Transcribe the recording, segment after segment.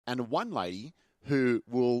and one lady who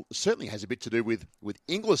will certainly has a bit to do with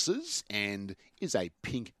Inglis's and is a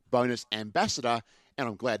Pink Bonus ambassador. And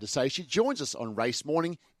I'm glad to say she joins us on Race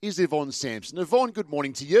Morning is Yvonne Sampson. Yvonne, good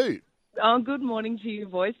morning to you. Oh, good morning to you,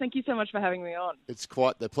 boys. Thank you so much for having me on. It's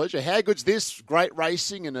quite the pleasure. How good's this? Great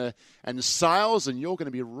racing and sales, and you're going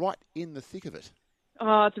to be right in the thick of it.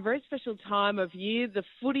 Oh, it's a very special time of year. The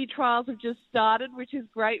footy trials have just started, which is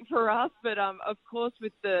great for us. But, of course,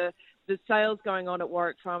 with the sales going on at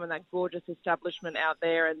Warwick Farm and that gorgeous establishment out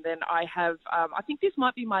there, and then I have, I think this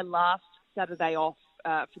might be my last Saturday off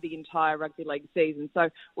for the entire rugby league season. So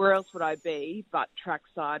where else would I be but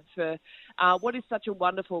trackside for what is such a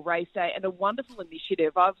wonderful race day and a wonderful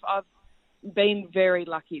initiative. I've been very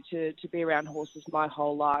lucky to be around horses my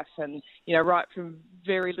whole life, and right from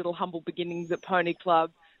very little humble beginnings at Pony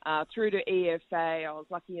Club through to EFA. I was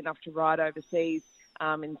lucky enough to ride overseas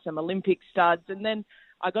in some Olympic studs, and then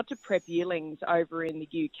I got to prep yearlings over in the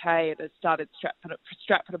UK at a start at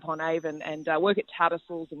Stratford upon Avon and work at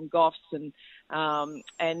Tattersalls and Goffs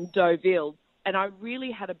and Deauville. And I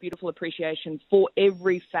really had a beautiful appreciation for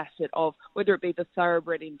every facet of whether it be the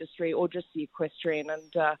thoroughbred industry or just the equestrian.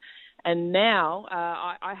 And now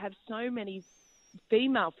I have so many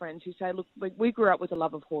female friends who say, look, we grew up with a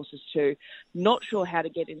love of horses too, not sure how to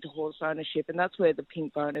get into horse ownership. And that's where the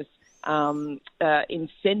Pink Bonus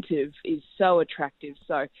incentive is so attractive.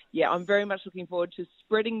 So, yeah, I'm very much looking forward to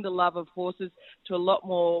spreading the love of horses to a lot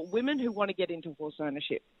more women who want to get into horse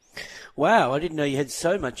ownership. Wow, I didn't know you had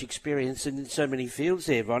so much experience in so many fields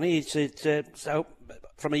there, Ronnie. So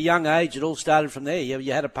from a young age, it all started from there.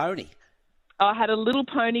 You had a pony. I had a little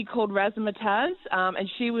pony called Razzmatazz, and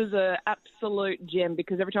she was an absolute gem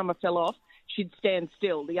because every time I fell off, she'd stand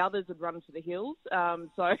still. The others would run for the hills.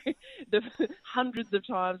 So the hundreds of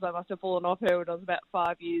times I must have fallen off her when I was about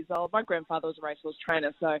 5 years old. My grandfather was a racehorse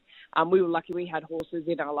trainer, so we were lucky we had horses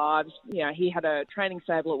in our lives. He had a training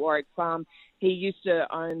stable at Warwick Farm. He used to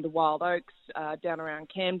own the Wild Oaks down around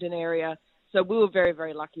Camden area. So we were very,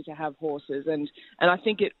 very lucky to have horses. And I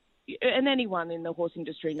think and anyone in the horse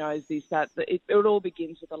industry knows this, that it all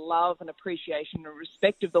begins with a love and appreciation and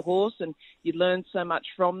respect of the horse, and you learn so much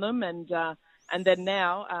from them. And then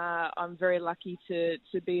now I'm very lucky to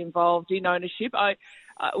be involved in ownership.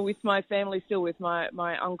 With my family, still with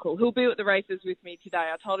my uncle, who'll be at the races with me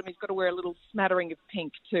today. I told him he's got to wear a little smattering of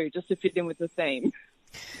pink too, just to fit in with the theme.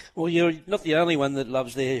 Well, you're not the only one that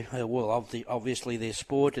loves obviously their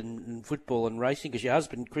sport and football and racing, because your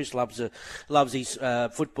husband Chris loves his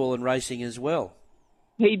football and racing as well.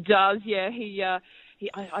 He does, yeah.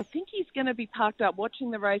 I think he's going to be parked up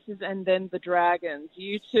watching the races and then the Dragons.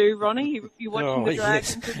 You too, Ronnie? You watching the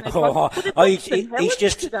Dragons?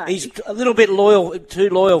 Yes. He's a little bit too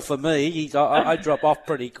loyal for me. I drop off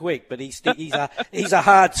pretty quick, but he's a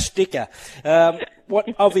hard sticker.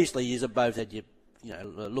 What obviously you both had your.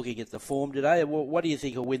 Looking at the form today, what do you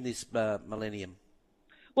think will win this millennium?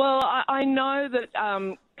 Well, I know that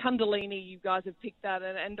Kundalini, you guys have picked that,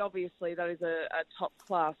 and obviously that is a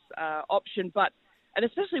top-class option. And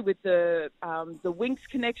especially with the Winx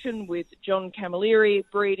connection with John Camilleri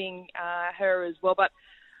breeding her as well. But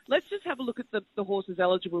let's just have a look at the horses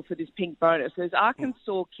eligible for this Pink Bonus. There's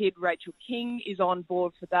Arkansas kid Rachel King is on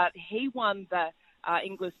board for that. He won the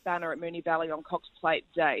English Banner at Moonee Valley on Cox Plate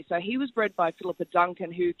Day. So he was bred by Philippa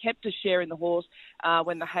Duncan, who kept a share in the horse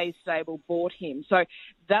when the Hayes stable bought him. So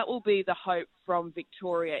that will be the hope from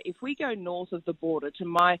Victoria. If we go north of the border to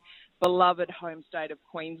my beloved home state of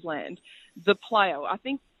Queensland, the player, I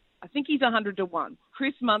think he's 100-1.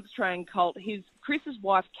 Chris Muntstrain Colt, Chris's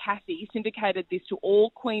wife Kathy syndicated this to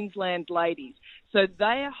all Queensland ladies. So they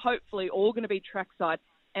are hopefully all going to be trackside.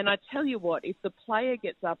 And I tell you what, if the player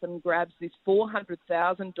gets up and grabs this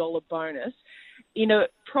 $400,000 bonus, in a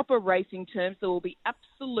proper racing terms, there will be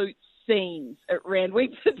absolute scenes at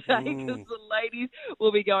Randwick today because the ladies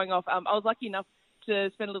will be going off. I was lucky enough to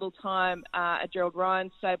spend a little time at Gerald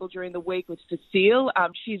Ryan's stable during the week with Cecile.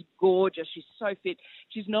 She's gorgeous. She's so fit.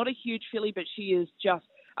 She's not a huge filly, but she is just...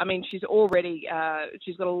 she's already,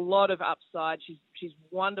 she's got a lot of upside. She's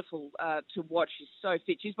wonderful to watch. She's so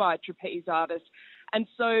fit. She's by a trapeze artist. And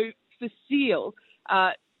so Cecile,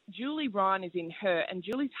 Julie Ryan is in her, and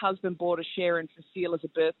Julie's husband bought a share in Cecile as a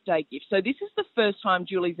birthday gift. So this is the first time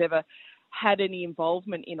Julie's ever had any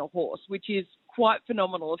involvement in a horse, which is quite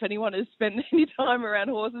phenomenal. If anyone has spent any time around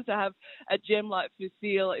horses, to have a gem like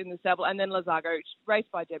Cecile in the stable. And then Lazago, raced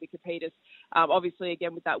by Debbie Capitas, obviously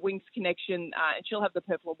again with that Winx connection, and she'll have the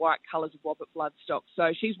purple and white colours of Wobbett Bloodstock.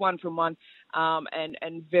 So she's 1 from 1,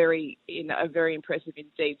 and very impressive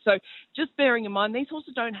indeed. So just bearing in mind, these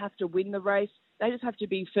horses don't have to win the race. They just have to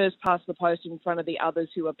be first past the post in front of the others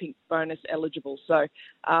who are pink bonus eligible. So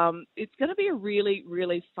it's going to be a really,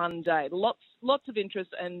 really fun day. Lots of interest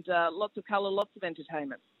and lots of colour, lots of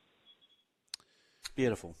entertainment.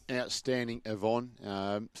 Beautiful. Outstanding, Yvonne.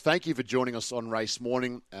 Thank you for joining us on Race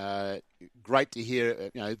Morning. Great to hear,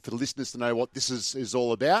 for the listeners to know what this is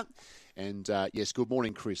all about. And yes, good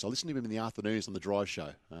morning, Chris. I listen to him in the afternoons on the Drive Show.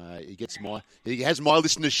 He has my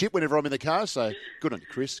listenership whenever I'm in the car. So good on you,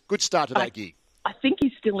 Chris. Good start to that gig. I think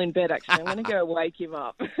he's still in bed, actually. I'm going to go wake him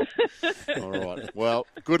up. All right. Well,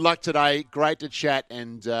 good luck today. Great to chat,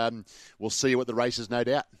 and we'll see you at the races, no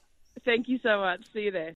doubt. Thank you so much. See you there.